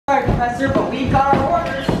Professor, but we've got our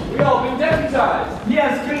orders. We all been deputized.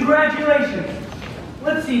 Yes, congratulations.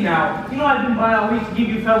 Let's see now. You know I've been by all week to give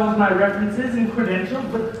you fellows my references and credentials,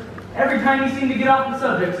 but every time you seem to get off the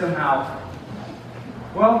subject somehow.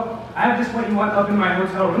 Well, I have just what you want up in my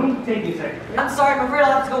hotel room. Take me a second. I'm sorry, I'm afraid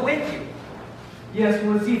I'll have to go with you. Yes,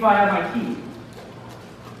 well, let's see if I have my key.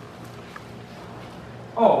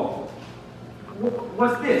 Oh,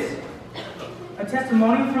 what's this? A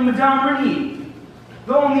testimony from Madame Renée,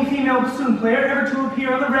 the only female bassoon player ever to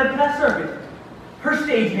appear on the Red Pass circuit. Her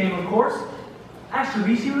stage name, of course.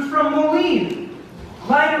 Actually, she was from Moline.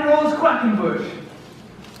 Lida Rose Quackenbush.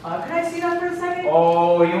 Can I see that for a second?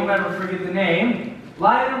 Oh, you'll never forget the name.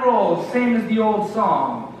 Lida Rose, same as the old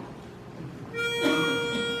song.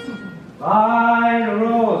 Lida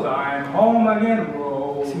Rose, I'm home again,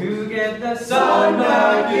 Rose. To get the Sun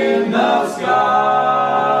back in the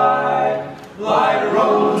sky. Lida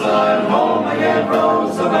Rose, I'm home again,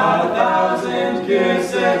 Rose, about 1,000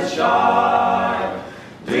 kisses shy.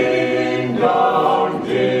 Ding dong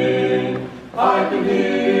ding, I can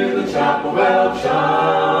hear the chapel bell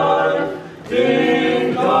chime.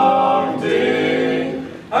 Ding dong ding,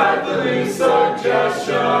 at the least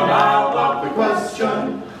suggestion, I'll pop the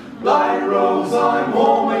question. Lida Rose, I'm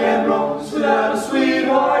home again, Rose, without a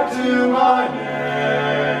sweetheart to my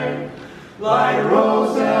name. Lida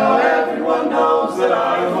Rose, now everyone knows that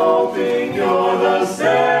I'm hoping you're the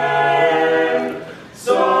same.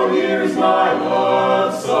 So here's my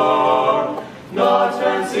love song, not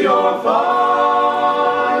fancy or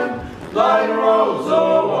fine. Lida Rose,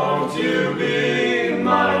 oh, won't you be